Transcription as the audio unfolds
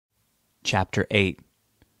Chapter 8.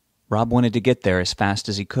 Rob wanted to get there as fast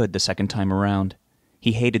as he could the second time around.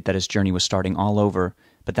 He hated that his journey was starting all over,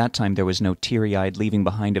 but that time there was no teary-eyed leaving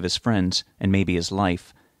behind of his friends, and maybe his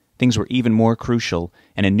life. Things were even more crucial,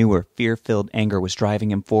 and a newer, fear-filled anger was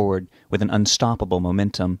driving him forward with an unstoppable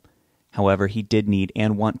momentum. However, he did need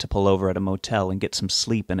and want to pull over at a motel and get some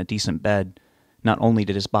sleep in a decent bed. Not only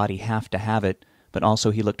did his body have to have it, but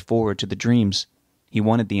also he looked forward to the dreams. He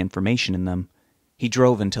wanted the information in them. He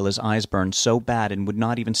drove until his eyes burned so bad and would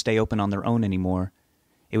not even stay open on their own anymore.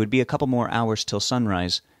 It would be a couple more hours till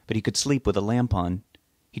sunrise, but he could sleep with a lamp on.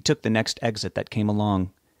 He took the next exit that came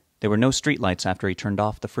along. There were no streetlights after he turned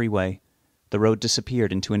off the freeway. The road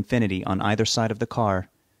disappeared into infinity on either side of the car.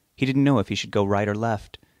 He didn't know if he should go right or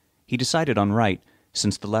left. He decided on right,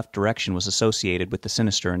 since the left direction was associated with the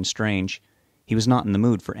sinister and strange. He was not in the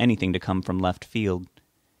mood for anything to come from left field.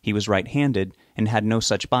 He was right-handed and had no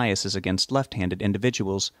such biases against left-handed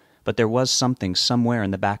individuals, but there was something somewhere in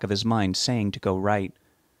the back of his mind saying to go right.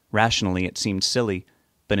 Rationally, it seemed silly,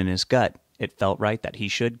 but in his gut, it felt right that he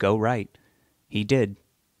should go right. He did.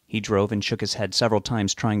 He drove and shook his head several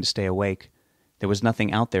times trying to stay awake. There was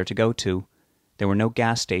nothing out there to go to. There were no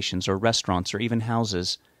gas stations or restaurants or even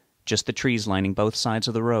houses, just the trees lining both sides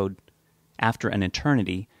of the road. After an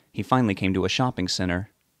eternity, he finally came to a shopping center.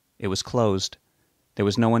 It was closed. There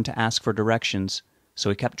was no one to ask for directions, so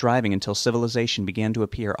he kept driving until civilization began to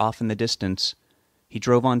appear off in the distance. He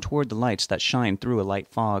drove on toward the lights that shined through a light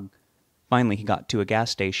fog. Finally he got to a gas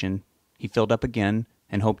station. He filled up again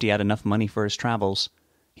and hoped he had enough money for his travels.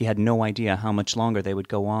 He had no idea how much longer they would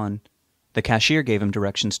go on. The cashier gave him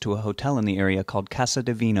directions to a hotel in the area called Casa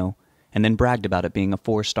de Vino, and then bragged about it being a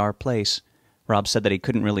 4-star place. Rob said that he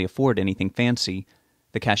couldn't really afford anything fancy.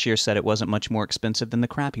 The cashier said it wasn't much more expensive than the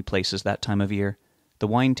crappy places that time of year. The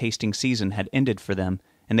wine-tasting season had ended for them,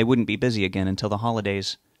 and they wouldn't be busy again until the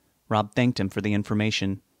holidays. Rob thanked him for the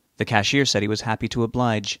information. The cashier said he was happy to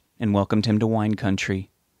oblige, and welcomed him to wine country.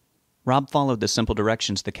 Rob followed the simple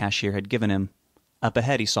directions the cashier had given him. Up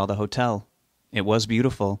ahead he saw the hotel. It was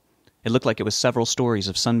beautiful. It looked like it was several stories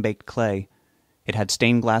of sun-baked clay. It had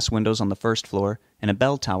stained glass windows on the first floor, and a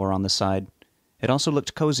bell tower on the side. It also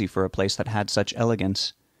looked cozy for a place that had such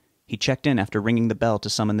elegance. He checked in after ringing the bell to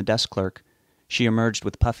summon the desk clerk. She emerged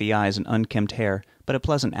with puffy eyes and unkempt hair, but a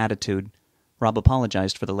pleasant attitude. Rob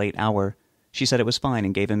apologized for the late hour. She said it was fine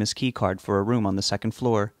and gave him his key card for a room on the second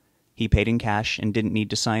floor. He paid in cash and didn't need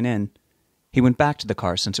to sign in. He went back to the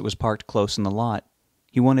car since it was parked close in the lot.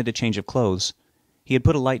 He wanted a change of clothes. He had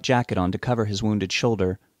put a light jacket on to cover his wounded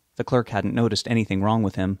shoulder. The clerk hadn't noticed anything wrong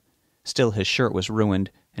with him. Still, his shirt was ruined,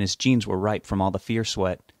 and his jeans were ripe from all the fear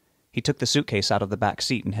sweat. He took the suitcase out of the back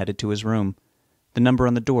seat and headed to his room. The number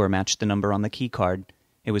on the door matched the number on the key card.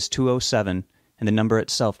 It was 207, and the number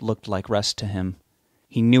itself looked like rest to him.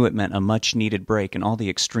 He knew it meant a much-needed break in all the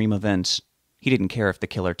extreme events. He didn't care if the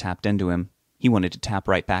killer tapped into him. He wanted to tap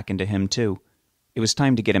right back into him, too. It was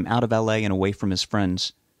time to get him out of L.A. and away from his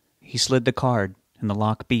friends. He slid the card, and the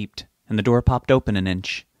lock beeped, and the door popped open an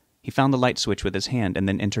inch. He found the light switch with his hand and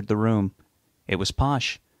then entered the room. It was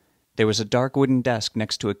posh. There was a dark wooden desk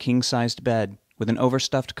next to a king-sized bed, with an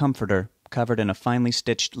overstuffed comforter covered in a finely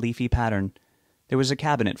stitched leafy pattern. There was a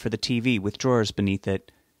cabinet for the TV with drawers beneath it.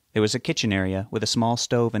 There was a kitchen area with a small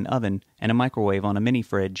stove and oven and a microwave on a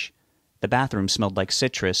mini-fridge. The bathroom smelled like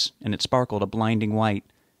citrus, and it sparkled a blinding white.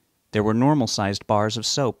 There were normal-sized bars of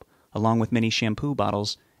soap, along with many shampoo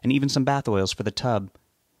bottles, and even some bath oils for the tub.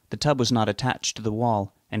 The tub was not attached to the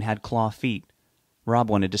wall and had claw feet. Rob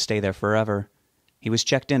wanted to stay there forever. He was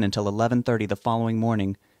checked in until 11:30 the following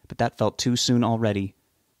morning, but that felt too soon already.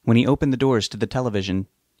 When he opened the doors to the television,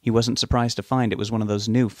 he wasn't surprised to find it was one of those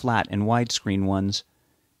new flat and widescreen ones.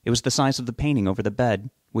 It was the size of the painting over the bed,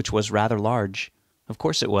 which was rather large. Of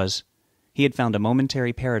course it was. He had found a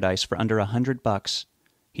momentary paradise for under $100.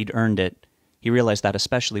 He'd earned it. He realized that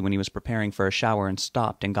especially when he was preparing for a shower and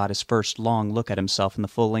stopped and got his first long look at himself in the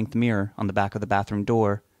full-length mirror on the back of the bathroom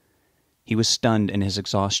door. He was stunned in his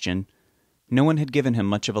exhaustion. No one had given him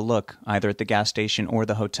much of a look, either at the gas station or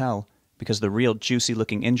the hotel, because the real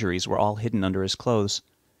juicy-looking injuries were all hidden under his clothes.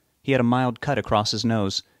 He had a mild cut across his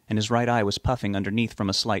nose, and his right eye was puffing underneath from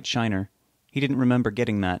a slight shiner. He didn't remember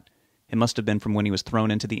getting that. It must have been from when he was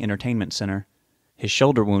thrown into the entertainment center. His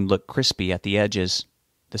shoulder wound looked crispy at the edges.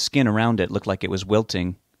 The skin around it looked like it was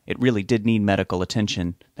wilting. It really did need medical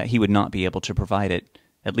attention, that he would not be able to provide it,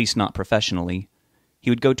 at least not professionally. He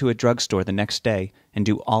would go to a drugstore the next day and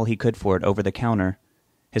do all he could for it over the counter.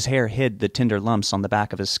 His hair hid the tender lumps on the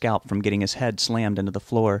back of his scalp from getting his head slammed into the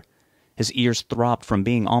floor. His ears throbbed from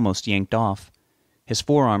being almost yanked off. His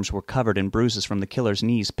forearms were covered in bruises from the killer's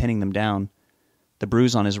knees pinning them down. The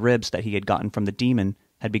bruise on his ribs that he had gotten from the demon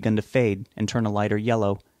had begun to fade and turn a lighter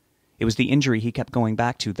yellow. It was the injury he kept going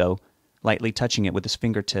back to, though, lightly touching it with his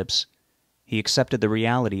fingertips. He accepted the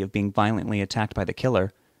reality of being violently attacked by the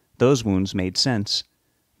killer. Those wounds made sense.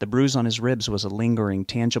 The bruise on his ribs was a lingering,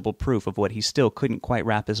 tangible proof of what he still couldn't quite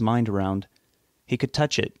wrap his mind around. He could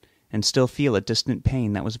touch it and still feel a distant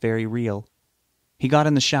pain that was very real. He got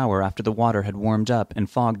in the shower after the water had warmed up and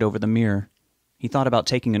fogged over the mirror. He thought about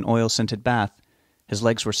taking an oil-scented bath. His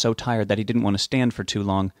legs were so tired that he didn't want to stand for too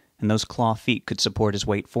long, and those claw feet could support his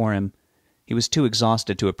weight for him. He was too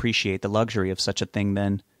exhausted to appreciate the luxury of such a thing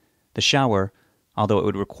then. The shower, although it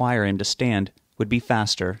would require him to stand, would be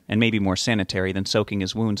faster and maybe more sanitary than soaking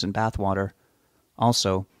his wounds in bath water.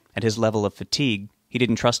 Also, at his level of fatigue, he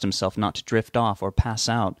didn't trust himself not to drift off or pass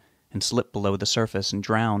out and slip below the surface and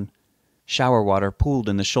drown. Shower water pooled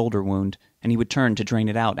in the shoulder wound, and he would turn to drain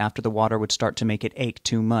it out after the water would start to make it ache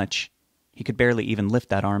too much. He could barely even lift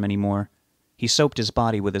that arm anymore. He soaped his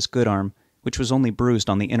body with his good arm, which was only bruised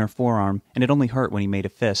on the inner forearm, and it only hurt when he made a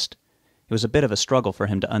fist. It was a bit of a struggle for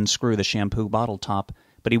him to unscrew the shampoo bottle top,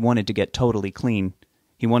 but he wanted to get totally clean.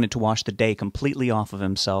 He wanted to wash the day completely off of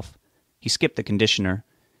himself. He skipped the conditioner.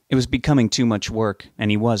 It was becoming too much work,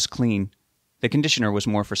 and he was clean. The conditioner was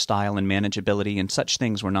more for style and manageability, and such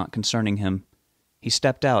things were not concerning him. He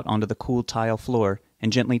stepped out onto the cool tile floor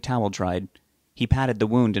and gently towel-dried. He patted the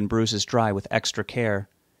wound and bruises dry with extra care.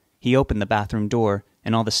 He opened the bathroom door,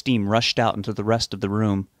 and all the steam rushed out into the rest of the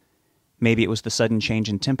room. Maybe it was the sudden change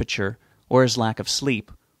in temperature, or his lack of sleep,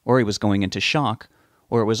 or he was going into shock,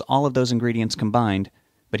 or it was all of those ingredients combined,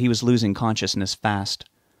 but he was losing consciousness fast.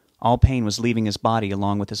 All pain was leaving his body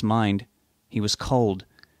along with his mind. He was cold.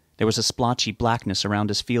 There was a splotchy blackness around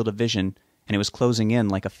his field of vision, and it was closing in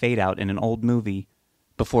like a fade-out in an old movie.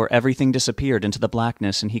 Before everything disappeared into the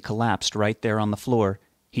blackness and he collapsed right there on the floor,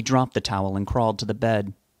 he dropped the towel and crawled to the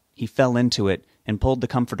bed. He fell into it and pulled the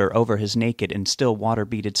comforter over his naked and still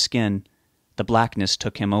water-beaded skin. The blackness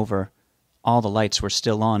took him over. All the lights were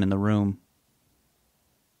still on in the room.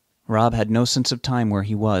 Rob had no sense of time where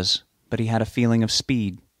he was, but he had a feeling of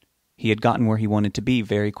speed. He had gotten where he wanted to be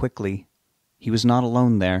very quickly. He was not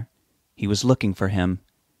alone there. He was looking for him.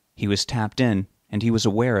 He was tapped in, and he was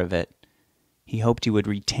aware of it. He hoped he would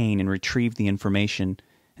retain and retrieve the information,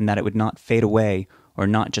 and that it would not fade away or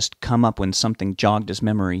not just come up when something jogged his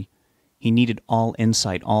memory. He needed all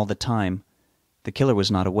insight all the time. The killer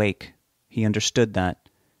was not awake. He understood that.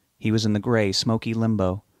 He was in the gray, smoky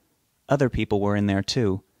limbo. Other people were in there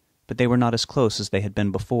too, but they were not as close as they had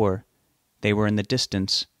been before. They were in the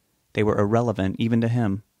distance. They were irrelevant even to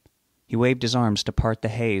him. He waved his arms to part the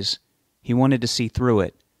haze. He wanted to see through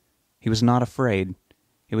it. He was not afraid.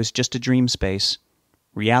 It was just a dream space.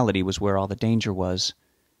 Reality was where all the danger was.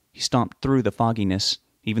 He stomped through the fogginess,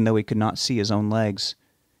 even though he could not see his own legs.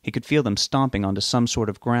 He could feel them stomping onto some sort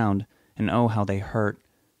of ground, and oh, how they hurt.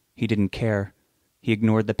 He didn't care. He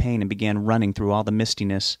ignored the pain and began running through all the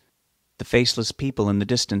mistiness. The faceless people in the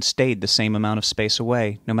distance stayed the same amount of space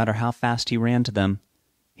away, no matter how fast he ran to them.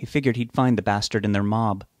 He figured he'd find the bastard in their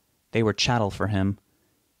mob. They were chattel for him.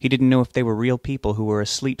 He didn't know if they were real people who were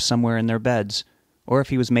asleep somewhere in their beds, or if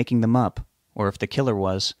he was making them up, or if the killer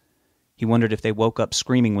was. He wondered if they woke up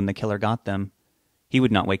screaming when the killer got them. He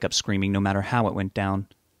would not wake up screaming no matter how it went down.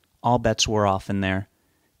 All bets were off in there.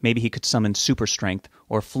 Maybe he could summon super strength,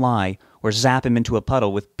 or fly, or zap him into a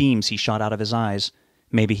puddle with beams he shot out of his eyes.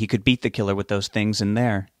 Maybe he could beat the killer with those things in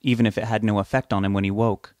there, even if it had no effect on him when he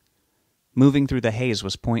woke. Moving through the haze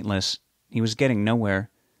was pointless. He was getting nowhere.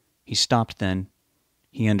 He stopped then.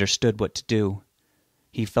 He understood what to do.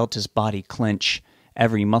 He felt his body clench,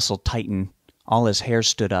 every muscle tighten. All his hair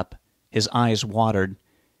stood up. His eyes watered.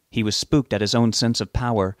 He was spooked at his own sense of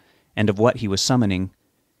power, and of what he was summoning.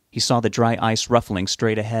 He saw the dry ice ruffling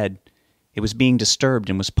straight ahead. It was being disturbed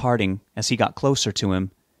and was parting as he got closer to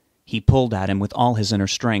him. He pulled at him with all his inner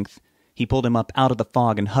strength. He pulled him up out of the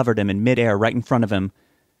fog and hovered him in midair right in front of him.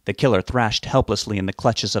 The killer thrashed helplessly in the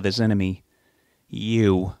clutches of his enemy.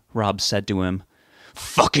 "You," Rob said to him.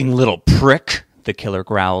 "Fucking little prick," the killer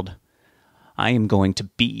growled. "I am going to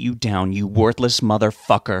beat you down, you worthless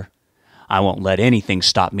motherfucker. I won't let anything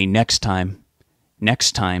stop me next time.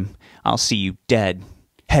 Next time, I'll see you dead.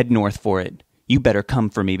 Head north for it. You better come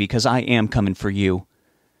for me because I am coming for you."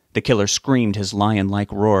 The killer screamed his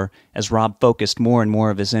lion-like roar as Rob focused more and more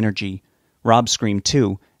of his energy. Rob screamed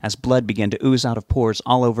too, as blood began to ooze out of pores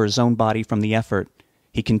all over his own body from the effort.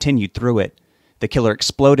 He continued through it. The killer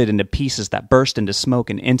exploded into pieces that burst into smoke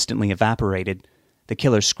and instantly evaporated. The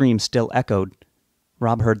killer's scream still echoed.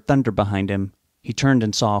 Rob heard thunder behind him. He turned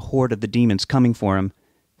and saw a horde of the demons coming for him.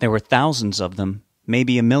 There were thousands of them,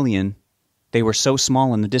 maybe 1,000,000. They were so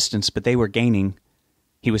small in the distance, but they were gaining.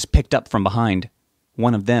 He was picked up from behind.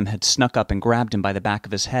 One of them had snuck up and grabbed him by the back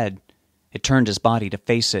of his head. It turned his body to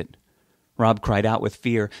face it. Rob cried out with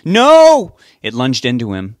fear. "No!" It lunged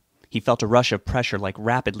into him. He felt a rush of pressure like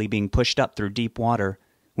rapidly being pushed up through deep water.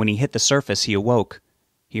 When he hit the surface, he awoke.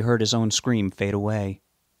 He heard his own scream fade away.